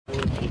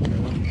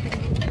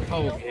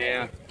Oh,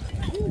 yeah.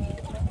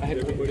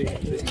 Everybody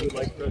that you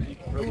like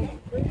present.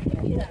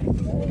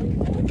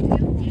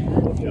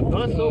 And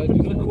thus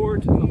opens the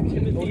court of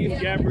Timothy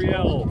and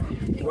Gabrielle,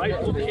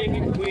 rightful king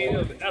and queen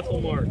of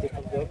Ethelmark.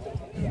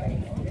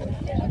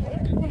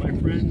 My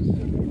friends,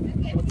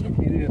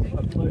 it is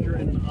a pleasure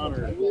and an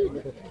honor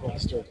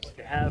to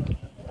have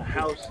a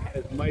house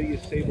as mighty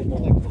as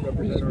Sable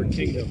represent our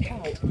kingdom.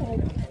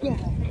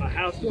 A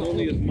house is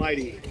only as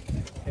mighty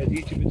as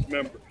each of its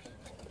members.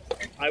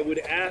 I would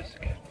ask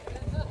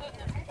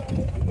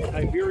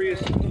Tiberius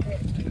to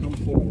come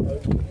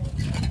forward.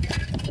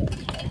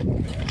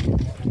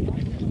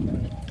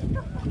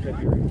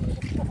 Tiberius,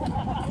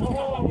 you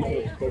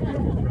have spoken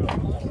of your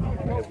promise. I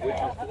have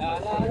witnessed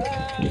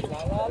it.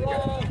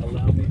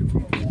 Allow me to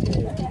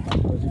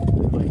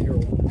read my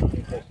herald.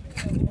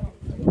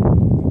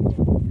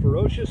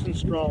 Ferocious and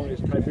strong is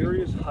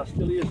Tiberius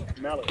Hostilius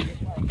Malus,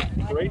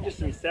 courageous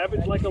and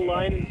savage like a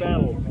lion in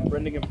battle,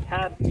 rending a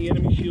path in the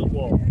enemy's shield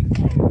wall.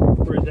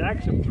 For his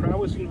acts of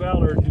prowess and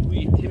valor do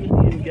we,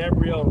 Timothy and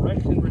Gabrielle,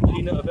 Rex and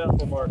Regina of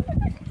Ethelmark,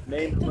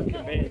 name him a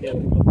companion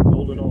of the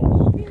Golden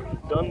Alce.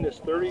 Done this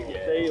 30th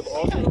day of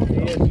August,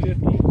 AS 50,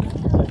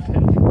 at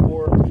Pennsic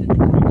 4.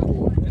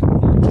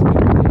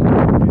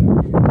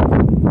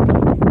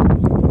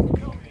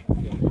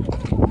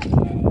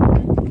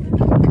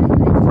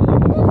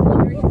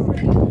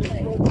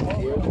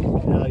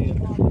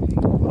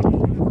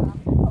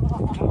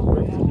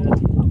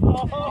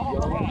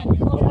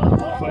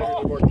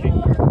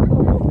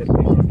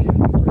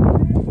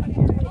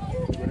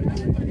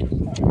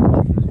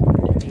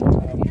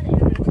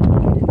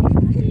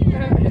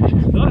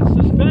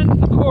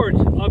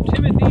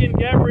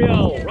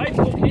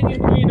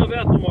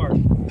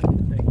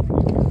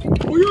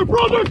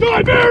 Brother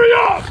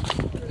Tiberius!